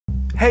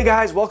Hey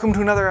guys, welcome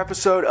to another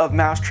episode of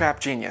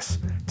Mousetrap Genius.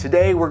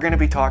 Today we're going to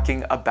be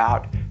talking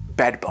about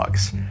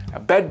bedbugs. Now,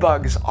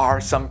 bedbugs are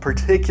some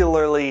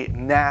particularly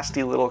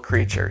nasty little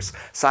creatures.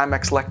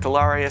 Simex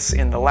lectularius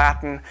in the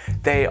Latin.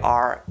 They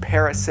are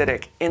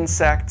parasitic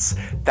insects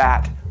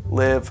that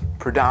live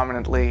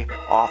predominantly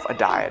off a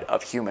diet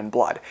of human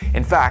blood.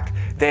 In fact,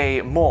 they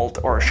molt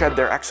or shed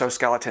their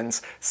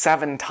exoskeletons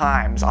 7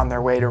 times on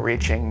their way to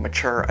reaching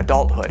mature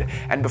adulthood.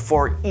 And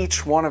before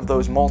each one of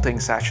those molting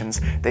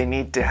sessions, they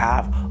need to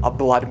have a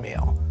blood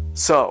meal.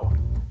 So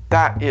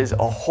that is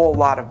a whole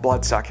lot of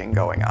blood sucking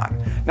going on.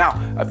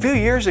 Now, a few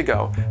years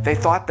ago, they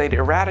thought they'd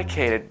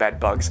eradicated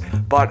bedbugs,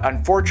 but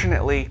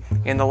unfortunately,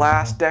 in the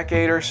last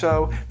decade or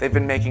so, they've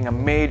been making a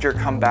major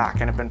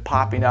comeback and have been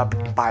popping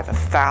up by the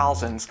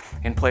thousands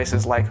in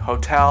places like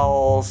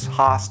hotels,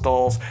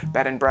 hostels,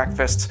 bed and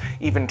breakfasts,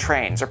 even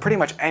trains, or pretty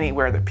much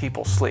anywhere that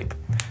people sleep.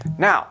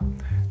 Now,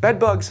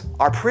 bedbugs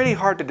are pretty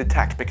hard to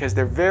detect because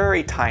they're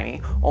very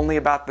tiny, only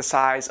about the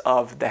size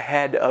of the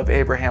head of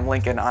Abraham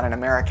Lincoln on an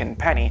American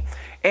penny,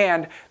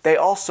 and they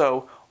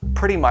also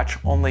pretty much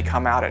only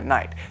come out at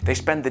night. They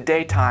spend the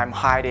daytime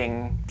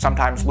hiding,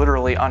 sometimes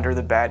literally under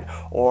the bed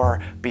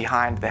or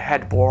behind the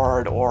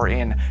headboard or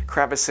in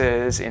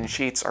crevices, in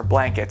sheets or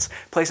blankets,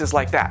 places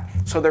like that.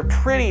 So they're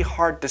pretty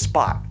hard to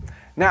spot.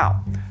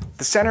 Now,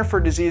 the Center for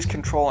Disease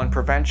Control and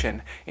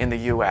Prevention in the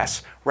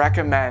US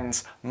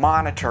recommends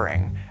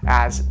monitoring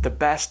as the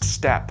best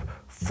step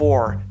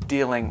for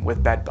dealing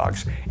with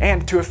bedbugs.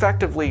 And to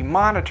effectively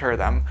monitor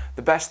them,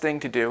 the best thing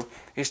to do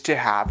is to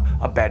have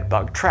a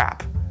bedbug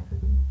trap.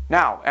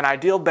 Now, an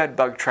ideal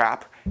bedbug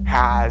trap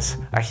has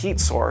a heat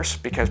source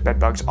because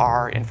bedbugs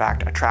are, in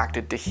fact,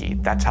 attracted to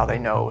heat. That's how they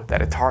know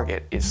that a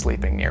target is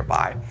sleeping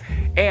nearby.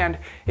 And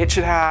it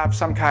should have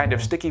some kind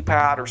of sticky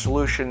pad or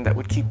solution that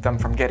would keep them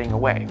from getting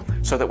away,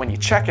 so that when you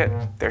check it,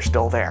 they're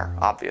still there,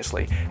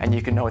 obviously, and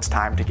you can know it's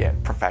time to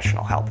get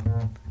professional help.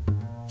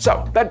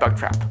 So, bedbug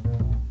trap.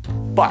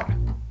 But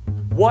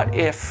what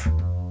if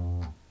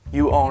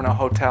you own a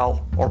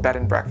hotel or bed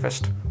and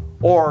breakfast,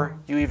 or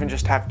you even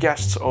just have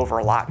guests over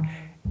a lot,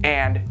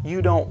 and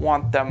you don't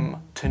want them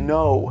to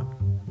know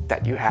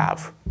that you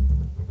have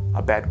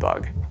a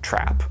bedbug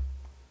trap?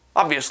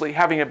 Obviously,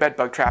 having a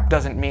bedbug trap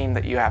doesn't mean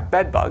that you have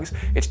bedbugs,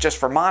 it's just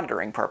for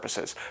monitoring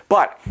purposes.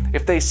 But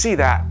if they see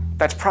that,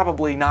 that's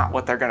probably not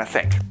what they're going to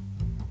think.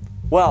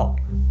 Well,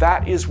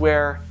 that is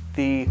where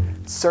the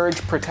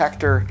Surge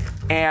Protector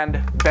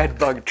and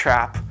Bedbug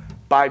Trap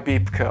by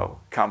Beap Co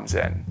comes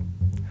in.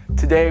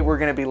 Today we're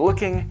going to be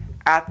looking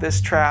at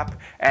this trap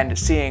and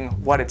seeing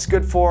what it's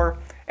good for,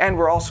 and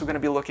we're also going to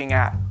be looking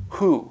at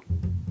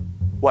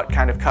what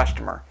kind of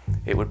customer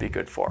it would be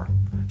good for.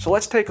 So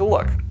let's take a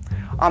look.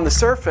 On the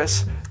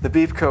surface, the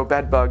Beap Co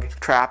bedbug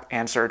trap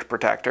and surge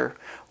protector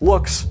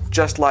looks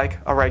just like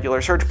a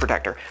regular surge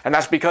protector, and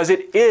that's because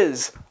it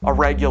is a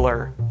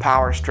regular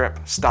power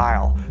strip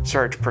style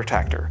surge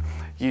protector.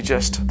 You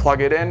just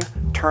plug it in,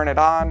 turn it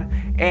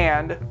on,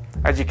 and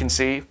as you can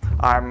see,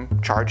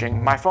 I'm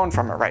charging my phone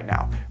from it right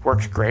now.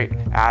 Works great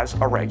as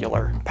a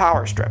regular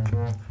power strip.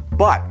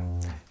 But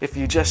if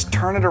you just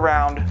turn it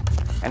around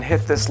and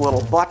hit this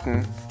little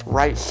button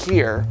right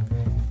here,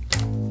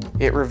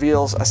 it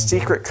reveals a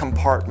secret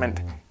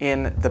compartment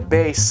in the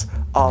base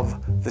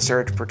of the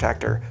surge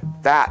protector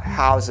that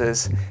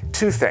houses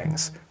 2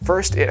 things.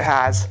 First, it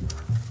has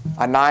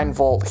a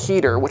 9-volt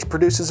heater, which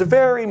produces a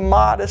very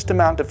modest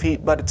amount of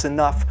heat, but it's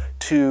enough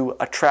to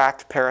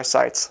attract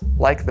parasites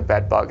like the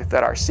bedbug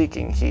that are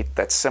seeking heat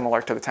that's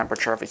similar to the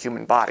temperature of a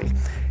human body.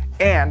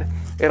 And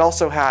it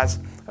also has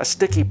a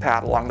sticky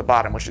pad along the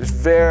bottom, which is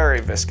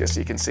very viscous.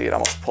 You can see it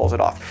almost pulls it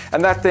off.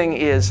 And that thing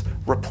is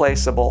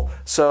replaceable,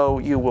 so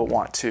you will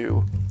want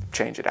to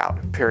change it out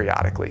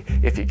periodically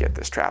if you get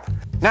this trap.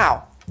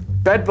 Now,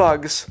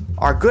 bedbugs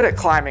are good at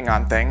climbing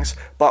on things,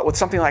 but with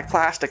something like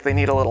plastic, they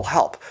need a little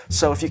help.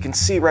 So if you can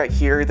see right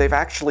here, they've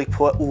actually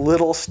put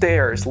little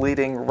stairs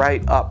leading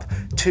right up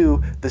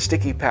to the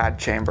sticky pad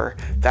chamber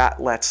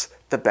that lets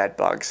the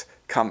bedbugs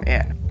come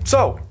in.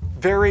 So,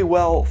 very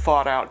well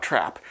thought out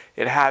trap.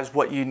 It has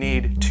what you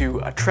need to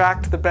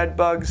attract the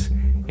bedbugs,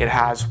 it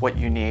has what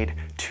you need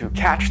to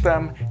catch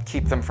them,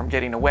 keep them from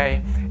getting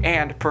away,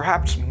 and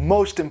perhaps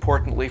most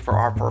importantly for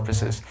our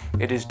purposes,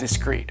 it is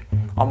discreet.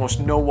 Almost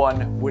no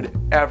one would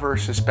ever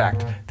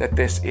suspect that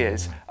this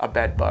is a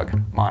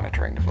bedbug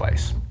monitoring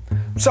device.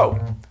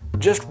 So,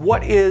 just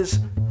what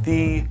is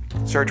the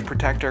Surge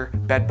Protector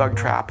Bedbug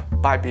Trap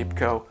by Beap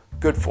Co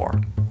good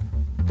for?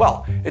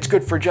 Well, it's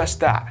good for just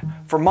that,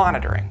 for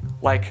monitoring,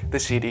 like the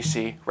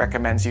CDC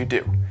recommends you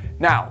do.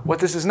 Now, what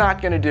this is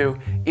not going to do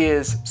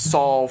is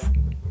solve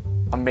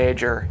a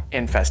major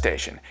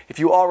infestation. If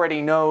you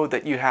already know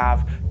that you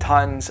have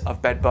tons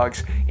of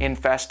bedbugs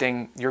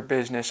infesting your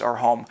business or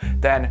home,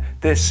 then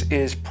this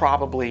is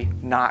probably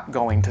not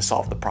going to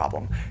solve the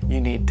problem.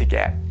 You need to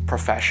get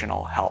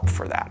professional help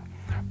for that.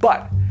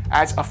 But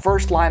as a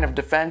first line of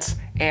defense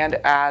and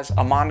as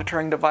a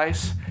monitoring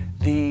device,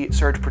 the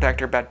Surge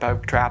Protector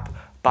Bedbug Trap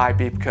by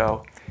Beap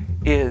Co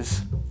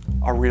is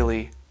a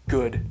really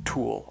good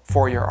tool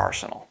for your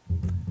arsenal.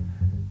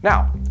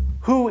 Now,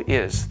 who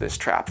is this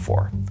trap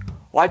for?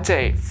 Well, I'd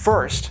say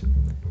first,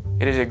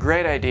 it is a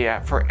great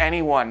idea for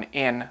anyone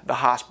in the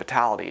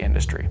hospitality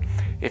industry.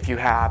 If you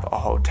have a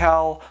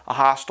hotel, a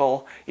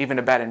hostel, even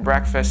a bed and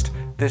breakfast,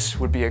 this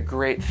would be a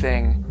great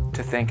thing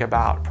to think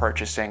about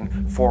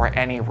purchasing for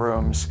any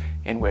rooms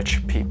in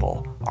which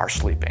people are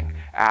sleeping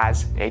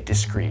as a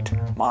discrete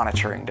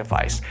monitoring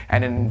device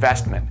and an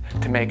investment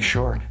to make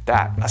sure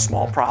that a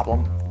small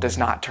problem does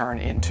not turn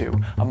into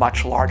a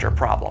much larger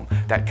problem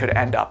that could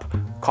end up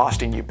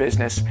costing you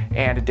business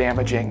and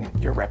damaging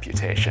your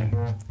reputation.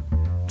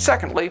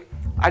 Secondly,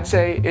 I'd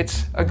say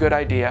it's a good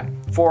idea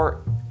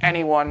for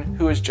anyone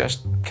who is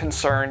just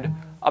concerned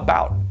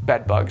about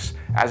bedbugs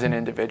as an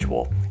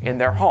individual in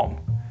their home.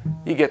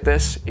 You get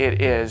this,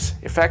 it is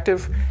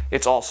effective,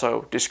 it's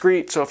also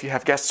discreet, so if you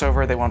have guests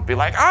over, they won't be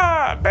like,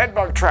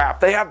 bedbug trap,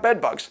 they have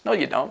bedbugs. No,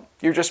 you don't.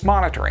 You're just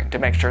monitoring to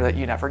make sure that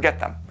you never get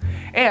them.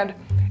 And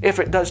if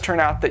it does turn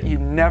out that you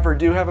never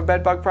do have a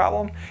bedbug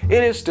problem,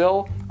 it is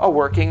still a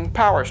working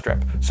power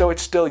strip, so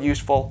it's still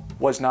useful,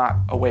 was not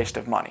a waste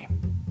of money.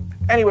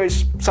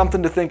 Anyways,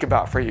 something to think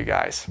about for you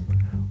guys.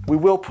 We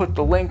will put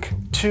the link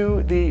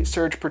to the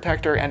Surge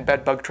Protector and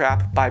Bedbug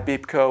Trap by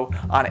Beap Co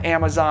on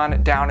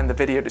Amazon down in the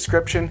video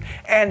description.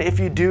 And if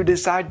you do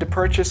decide to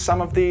purchase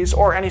some of these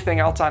or anything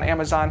else on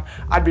Amazon,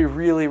 I'd be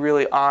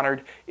really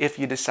honored if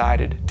you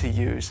decided to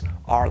use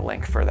our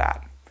link for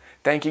that.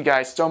 Thank you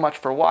guys so much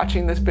for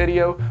watching this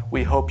video.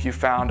 We hope you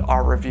found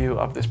our review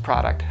of this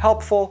product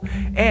helpful.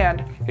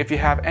 And if you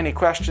have any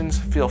questions,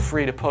 feel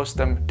free to post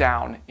them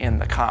down in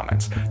the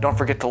comments. Don't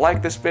forget to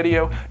like this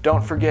video.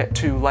 Don't forget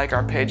to like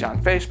our page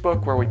on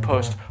Facebook, where we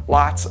post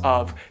lots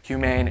of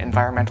humane,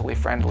 environmentally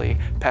friendly,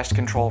 pest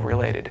control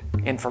related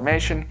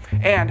information.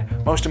 And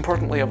most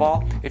importantly of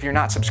all, if you're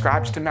not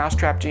subscribed to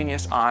Mousetrap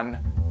Genius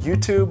on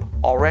YouTube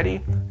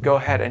already, go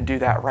ahead and do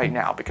that right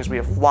now, because we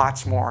have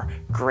lots more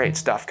great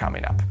stuff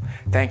coming up.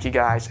 Thank you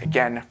guys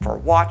again for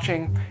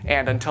watching,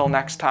 and until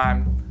next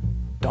time,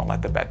 don't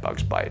let the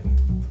bedbugs bite.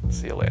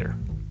 See you later.